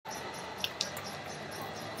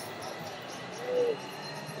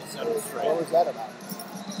set him straight. What was that about?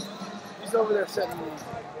 He's over there setting me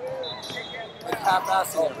Like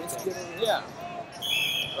half-assing everything. Yeah.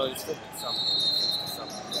 Oh, he's 50-something.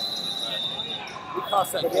 60-something. We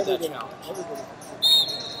cost that kid that challenge.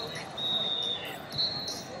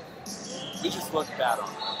 We just looked bad on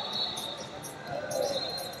him.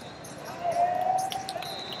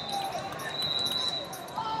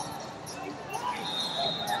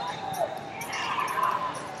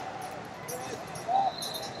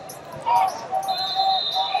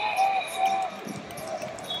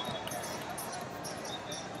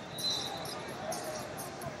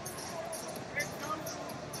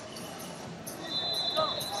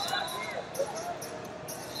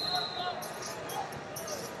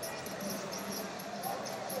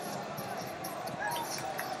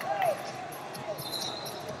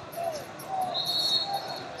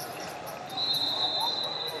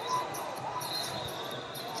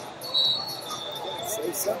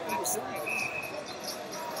 Say something to somebody.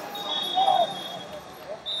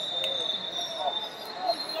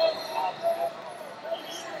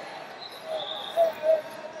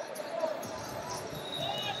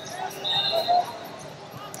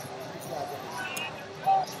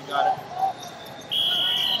 You got it.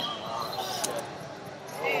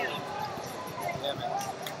 Damn it.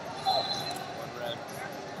 One red.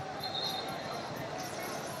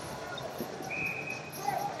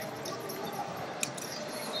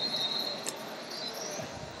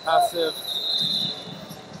 Passive,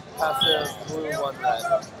 blue, one red.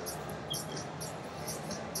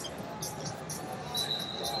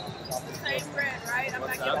 Same red, right? I'm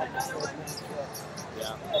What's not that? getting another one.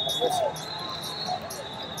 Yeah.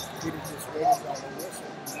 Peter just waited on the whistle.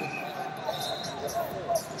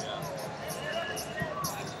 Yeah.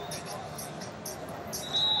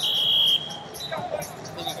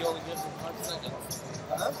 I think you only give them 5 seconds.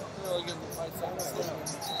 Huh? You only give them 5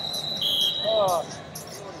 seconds. Oh.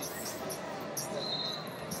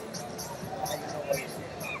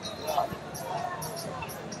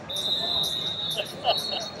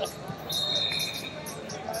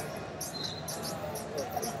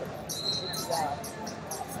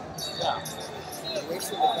 Yeah.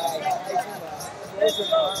 Wasting the guy, throws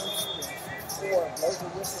an arms, four, blows the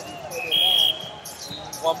whistle before they're long.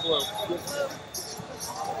 One blue.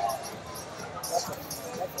 That's a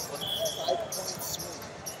 5-point swing.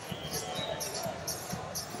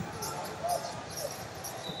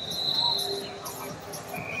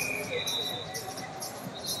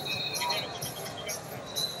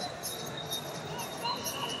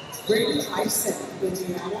 Brady Ison,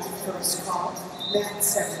 Indiana, first call, Matt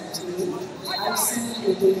 17. Ison,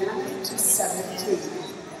 Indiana to 17.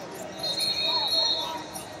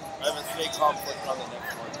 I have a state conflict on the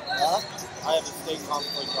next one. Huh? I have a state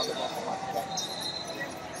conflict on the next one.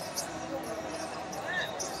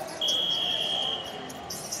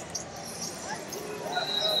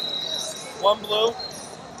 One blue.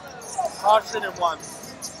 Caution and one.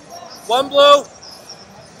 One blue.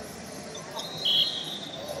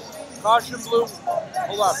 Caution blue.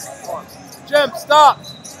 Hold on. Jim, stop.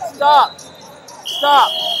 Stop.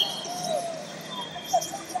 Stop.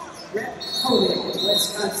 Brett Coleman,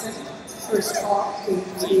 Wisconsin, first call,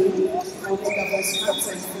 18. Omega,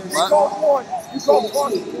 Wisconsin, first You call. called one. You called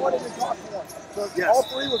one and then tossed one. So Yes. all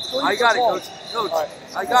three were three. I got it, balls. Coach. Coach, All right.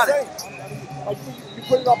 I got it. You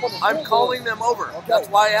put it up on the I'm scoreboard. calling them over. Okay. That's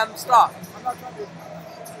why I had them stop. I'm not trying to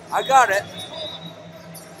I got it.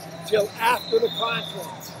 till after the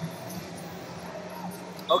conference.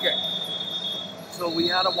 Okay. So we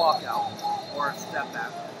had a walkout or a step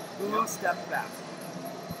back. Who stepped back?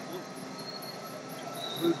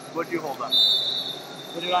 What'd you hold up?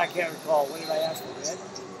 What did I can't recall? What did I ask for? Red?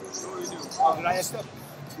 What did you do? Oh, did I ask them?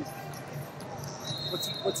 What's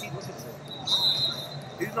he looking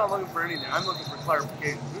for? He's not looking for anything. I'm looking for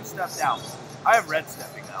clarification. Who stepped out? I have red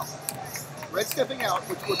stepping out. Red stepping out,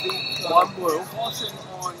 which would be One blue. caution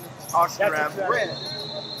on Caution red. red.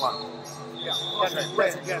 One. Yeah, That's caution a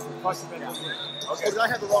red. suggestion. Caution red was red. Oh, did I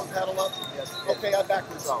have the wrong paddle up? Yes. Okay, I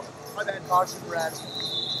backwards. So, My bad. caution red.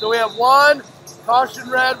 So we have one. Caution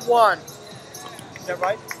red. One. Is that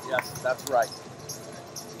right? Yes, that's right.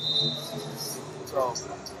 So,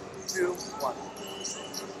 2, 1.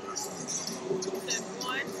 Said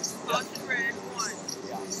one, caution red, one.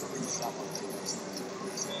 Yeah. That one.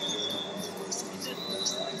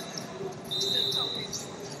 Just told me.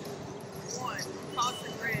 One,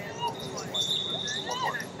 caution red, one.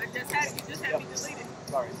 And I just had, you just had me delete it.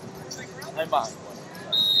 Sorry. Like, really? I'm behind one.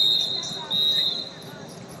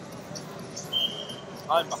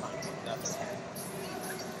 I'm behind one. That's okay.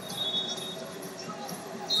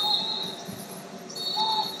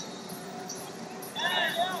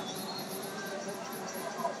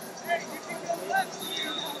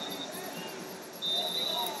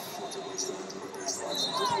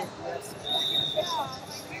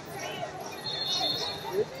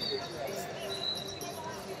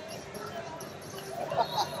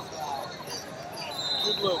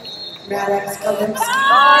 blue. Maddox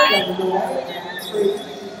Kalimsky, Illinois, and 3.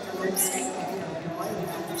 Kalimsky, Illinois,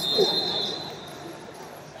 and 2.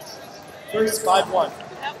 First 5-1.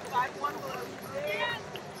 Yep, 5-1 blue.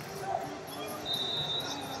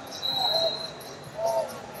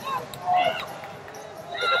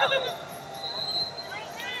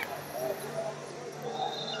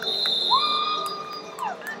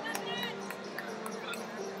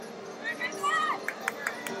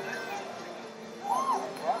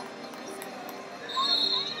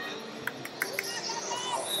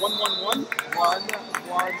 One, one, one. 1,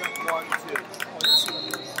 1, 1,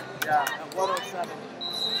 2. Yeah, at 107.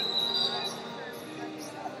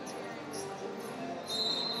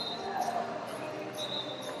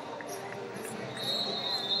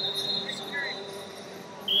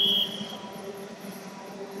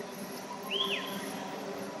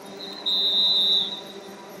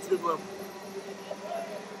 Two blue.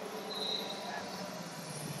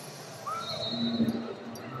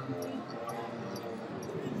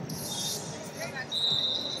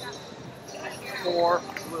 Four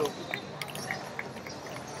blue.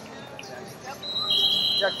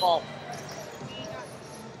 Check ball.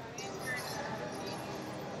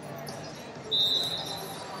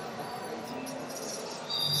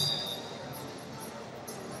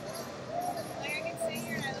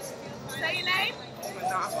 Say your name.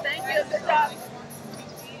 Thank you. Good job.